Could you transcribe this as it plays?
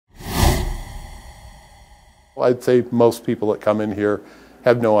I'd say most people that come in here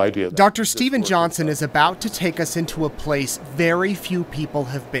have no idea. Dr. Stephen Johnson is about to take us into a place very few people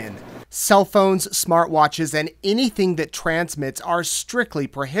have been. Cell phones, smartwatches, and anything that transmits are strictly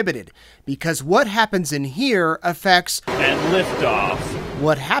prohibited because what happens in here affects and liftoff.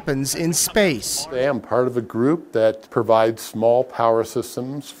 What happens in space. I am part of a group that provides small power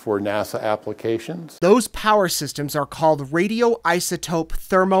systems for NASA applications. Those power systems are called radioisotope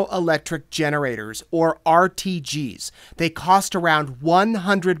thermoelectric generators, or RTGs. They cost around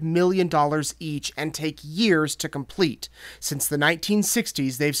 $100 million each and take years to complete. Since the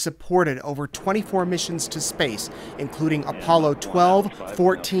 1960s, they've supported over 24 missions to space, including Apollo 12,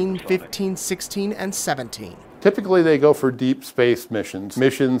 14, 15, 16, and 17. Typically, they go for deep space missions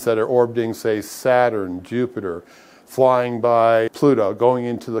that are orbiting, say, Saturn, Jupiter, flying by Pluto, going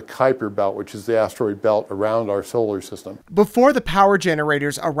into the Kuiper belt, which is the asteroid belt around our solar system. Before the power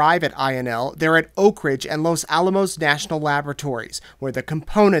generators arrive at INL, they're at Oak Ridge and Los Alamos National Laboratories, where the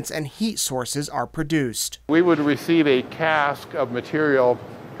components and heat sources are produced. We would receive a cask of material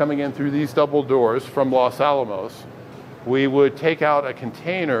coming in through these double doors from Los Alamos. We would take out a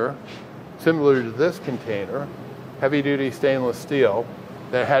container similar to this container, heavy-duty stainless steel,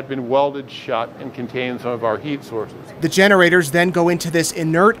 that had been welded shut and contained some of our heat sources. The generators then go into this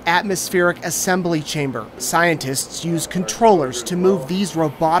inert atmospheric assembly chamber. Scientists use controllers to move these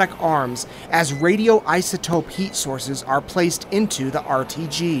robotic arms as radioisotope heat sources are placed into the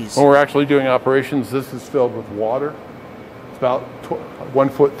RTGs. When we're actually doing operations, this is filled with water. It's about 1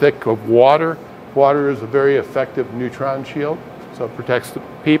 foot thick of water. Water is a very effective neutron shield, so it protects the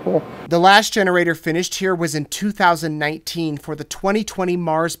people. The last generator finished here was in 2019 for the 2020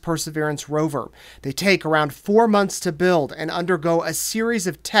 Mars Perseverance rover. They take around 4 months to build and undergo a series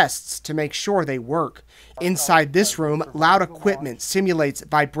of tests to make sure they work. Inside this room, loud equipment simulates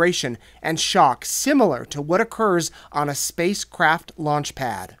vibration and shock similar to what occurs on a spacecraft launch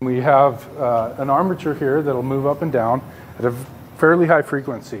pad. We have an armature here that'll move up and down at a fairly high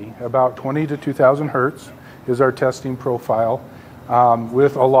frequency, about 20 to 2,000 hertz is our testing profile.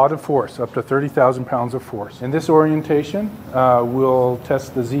 With a lot of force, up to 30,000 pounds of force. In this orientation, we'll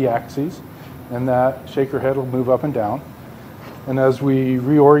test the z-axis, and that shaker head will move up and down. And as we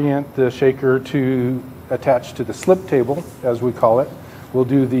reorient the shaker to attach to the slip table, as we call it, we'll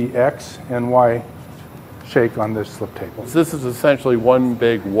do the X and Y shake on this slip table. This is essentially one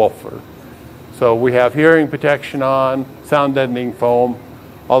big woofer. So we have hearing protection on, sound deadening foam,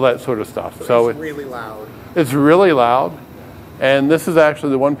 all that sort of stuff. So it's really loud. It's really loud. And this is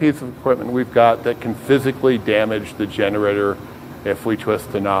actually the one piece of equipment we've got that can physically damage the generator if we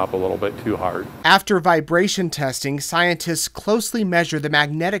twist the knob a little bit too hard. After vibration testing, scientists closely measure the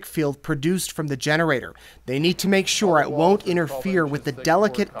magnetic field produced from the generator. They need to make sure it won't interfere with the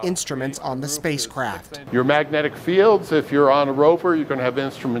delicate instruments on the spacecraft. Your magnetic fields, if you're on a rover, you're going to have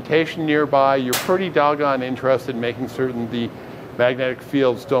instrumentation nearby. You're pretty doggone interested in making certain the magnetic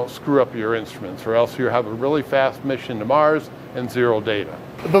fields don't screw up your instruments, or else you have a really fast mission to Mars and zero data.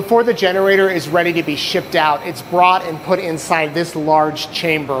 Before the generator is ready to be shipped out, it's brought and put inside this large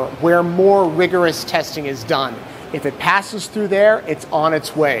chamber where more rigorous testing is done. If it passes through there, it's on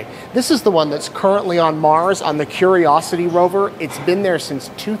its way. This is the one that's currently on Mars on the Curiosity rover. It's been there since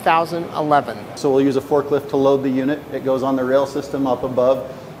 2011. So we'll use a forklift to load the unit. It goes on the rail system up above.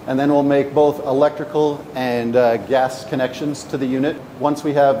 And then we'll make both electrical and gas connections to the unit. Once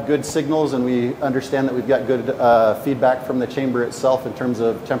we have good signals and we understand that we've got good feedback from the chamber itself in terms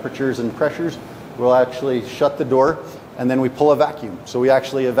of temperatures and pressures, we'll actually shut the door and then we pull a vacuum. So we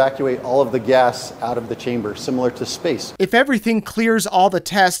actually evacuate all of the gas out of the chamber, similar to space. If everything clears all the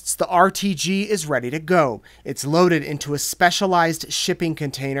tests, the RTG is ready to go. It's loaded into a specialized shipping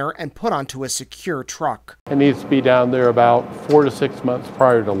container and put onto a secure truck. It needs to be down there about 4 to 6 months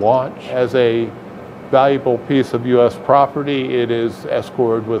prior to launch. As a valuable piece of U.S. property, it is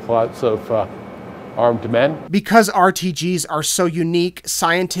escorted with lots of armed men. Because RTGs are so unique,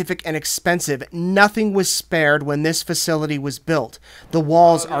 scientific, and expensive, nothing was spared when this facility was built. The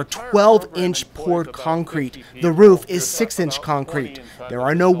walls are 12-inch poured concrete. The roof is 6-inch concrete. There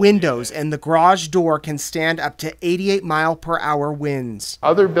are no windows, and the garage door can stand up to 88-mile-per-hour winds.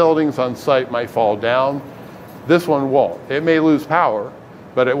 Other buildings on site might fall down. This one won't. It may lose power,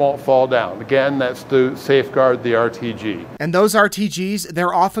 but it won't fall down. Again, that's to safeguard the RTG. And those RTGs,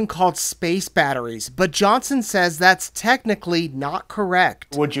 they're often called space batteries, but Johnson says that's technically not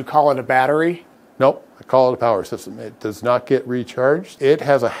correct. Would you call it a battery? Nope, I call it a power system. It does not get recharged. It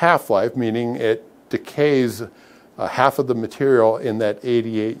has a half-life, meaning it decays half of the material in that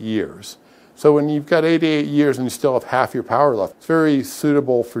 88 years. So when you've got 88 years and you still have half your power left, it's very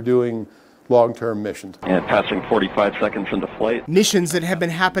suitable for doing long-term missions. And passing 45 seconds into flight. Missions that have been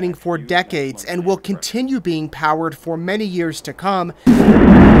happening for decades and will continue being powered for many years to come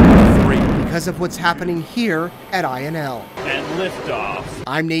because of what's happening here at INL. And liftoff.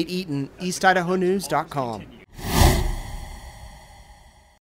 I'm Nate Eaton, EastIdahoNews.com.